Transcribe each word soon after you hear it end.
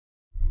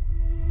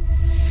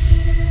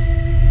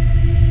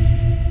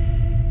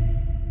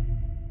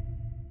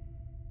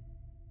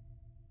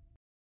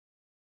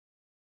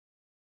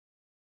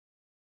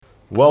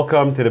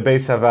Welcome to the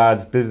Beis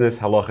Havad's Business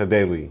Halacha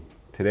Daily.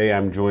 Today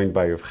I'm joined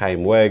by Rav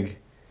Chaim Weg,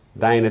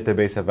 Dayan at the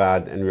Beis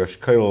Havad, and Rosh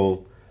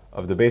Kollel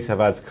of the Beis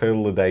Havad's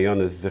Kollel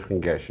Dayanos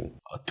Zichron Gershon.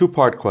 A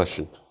two-part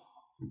question.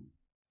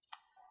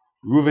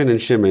 Reuven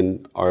and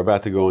Shimon are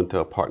about to go into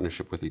a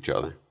partnership with each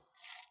other.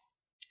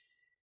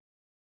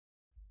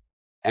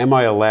 Am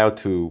I allowed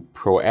to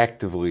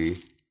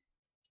proactively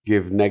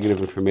give negative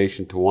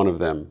information to one of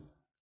them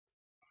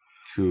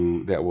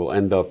that will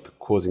end up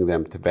causing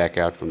them to back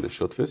out from the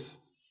shutfis?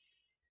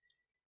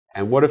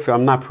 And what if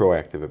I'm not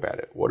proactive about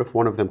it? What if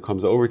one of them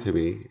comes over to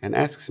me and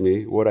asks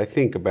me what I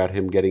think about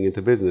him getting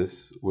into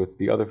business with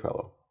the other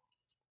fellow?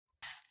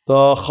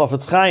 The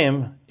Chafetz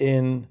Chaim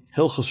in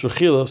Hilchos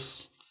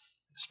Rechilos,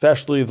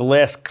 especially the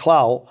last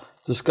klal,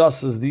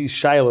 discusses these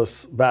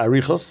shaylos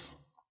ba'arichos.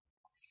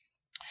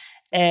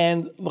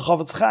 And the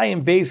Chafetz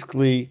Chaim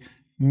basically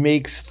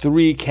makes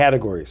three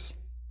categories.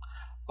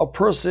 A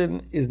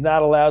person is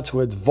not allowed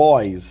to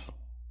advise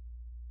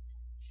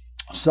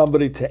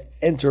somebody to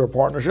enter a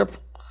partnership,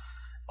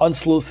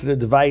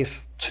 unsolicited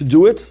advice to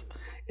do it,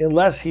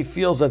 unless he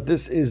feels that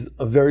this is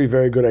a very,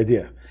 very good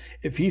idea.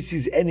 If he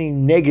sees any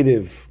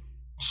negative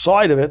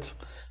side of it,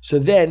 so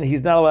then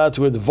he's not allowed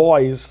to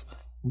advise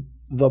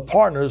the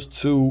partners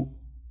to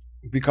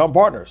become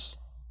partners.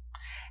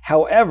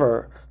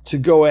 However, to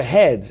go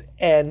ahead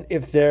and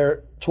if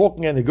they're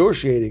talking and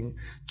negotiating,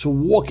 to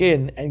walk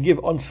in and give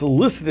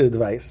unsolicited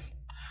advice,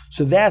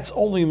 so that's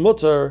only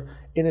mutter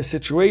in a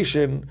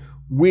situation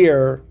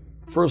where,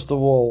 first of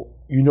all,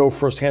 you know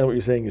firsthand what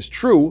you're saying is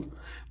true,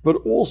 but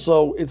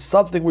also it's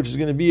something which is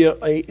going to be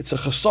it's a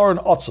chasar and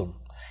otzim.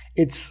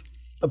 It's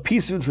a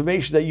piece of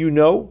information that you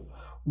know,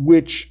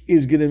 which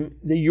is going to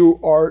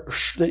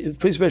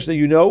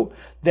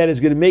that is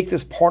going to make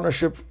this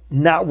partnership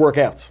not work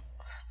out.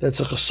 That's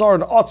a chasar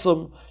and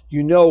otzim.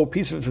 You know, a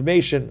piece of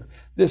information.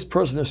 This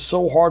person is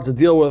so hard to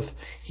deal with.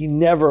 He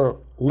never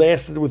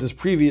lasted with his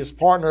previous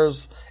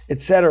partners,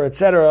 etc.,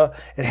 etc.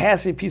 It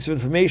has to be a piece of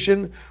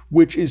information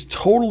which is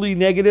totally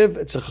negative.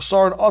 It's a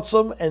chasar and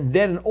otzim, and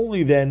then and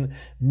only then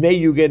may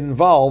you get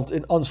involved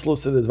in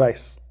unsolicited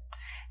advice.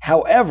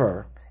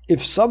 However,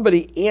 if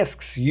somebody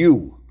asks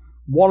you,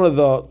 one of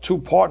the two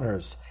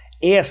partners,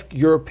 ask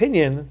your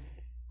opinion,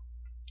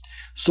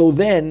 so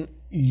then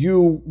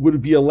you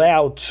would be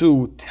allowed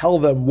to tell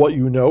them what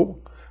you know,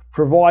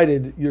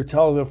 provided you're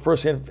telling them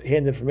first-hand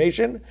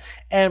information,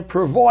 and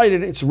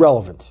provided it's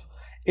relevant.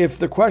 If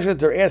the question that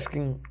they're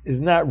asking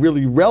is not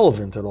really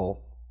relevant at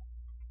all,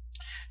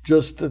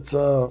 just it's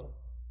a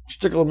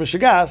shtickle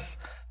mishigas,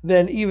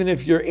 then even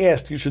if you're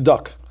asked, you should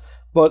duck.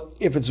 But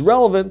if it's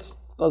relevant,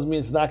 doesn't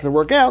mean it's not going to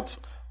work out,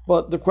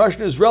 but the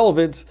question is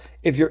relevant.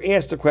 If you're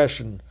asked a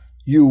question,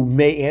 you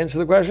may answer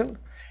the question.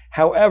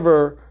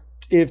 However,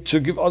 if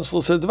to give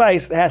unsolicited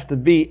advice, it has to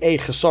be a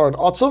chasar and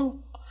otzim,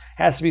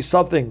 has to be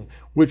something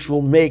which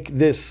will make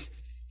this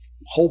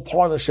whole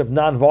partnership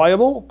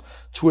non-viable,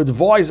 to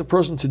advise a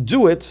person to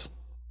do it.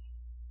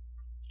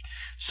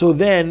 So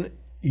then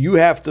you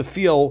have to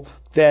feel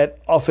that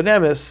often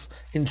emes,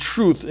 in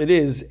truth, it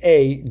is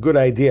a good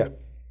idea.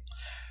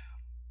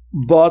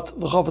 But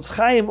the Chafetz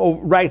Chaim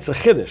writes a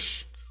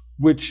chiddush,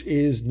 which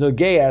is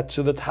nogea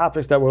to the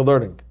topics that we're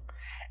learning.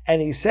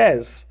 And he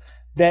says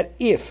that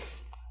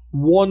if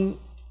one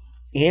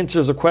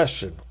answers a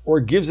question or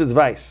gives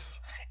advice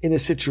in a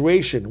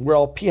situation where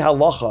al pi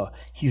halacha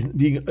he's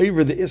being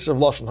over the isser of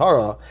lashon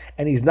hara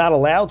and he's not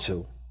allowed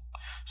to,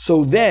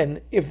 so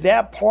then if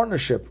that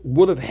partnership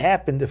would have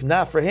happened if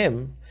not for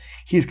him,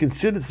 he's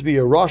considered to be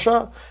a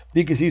rasha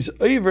because he's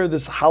over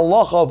this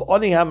halacha of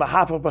ani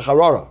hamahapach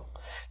b'charara.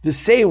 The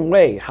same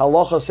way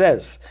halacha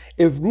says,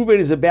 if Reuven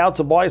is about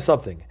to buy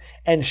something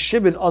and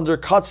Shimon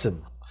undercuts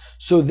him,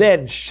 so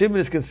then Shimon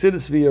is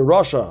considered to be a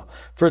rasha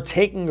for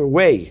taking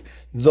away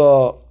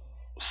the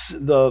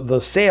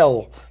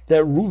sale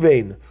that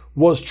Reuven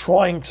was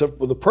trying to,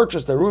 the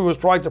purchase that Reuven was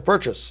trying to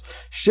purchase.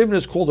 Shimon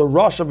is called a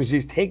rasha because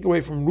he's taking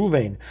away from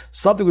Reuven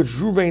something which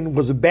Reuven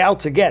was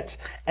about to get,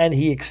 and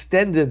he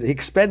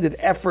expended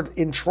effort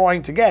in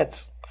trying to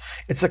get.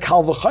 It's a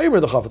kal v'chaymer,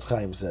 the Chafetz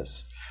Chaim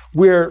says,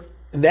 where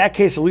in that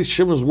case at least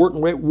Shimon is walking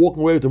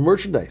away with the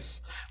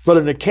merchandise. But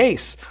in a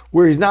case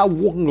where he's not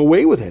walking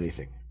away with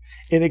anything,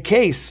 in a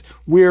case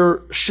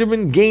where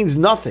Shimon gains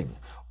nothing,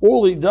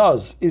 all he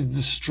does is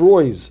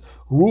destroys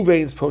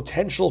Reuven's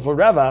potential for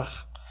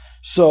revach.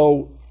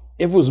 So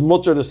if it was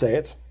mutter to say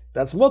it,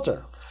 that's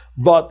mutter.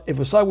 But if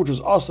it's something which was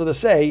also to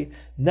say,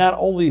 not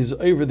only is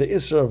over the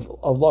isser of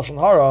lashon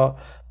hara,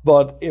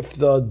 but if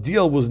the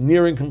deal was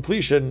nearing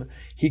completion,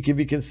 he can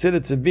be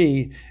considered to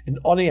be an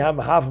ani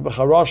hamahaf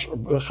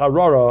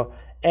b'charara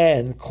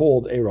and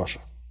called a rasha.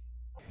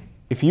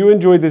 If you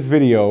enjoyed this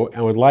video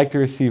and would like to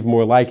receive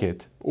more like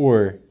it,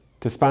 or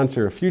to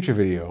sponsor a future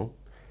video,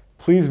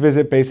 please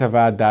visit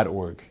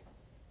beishavad.org.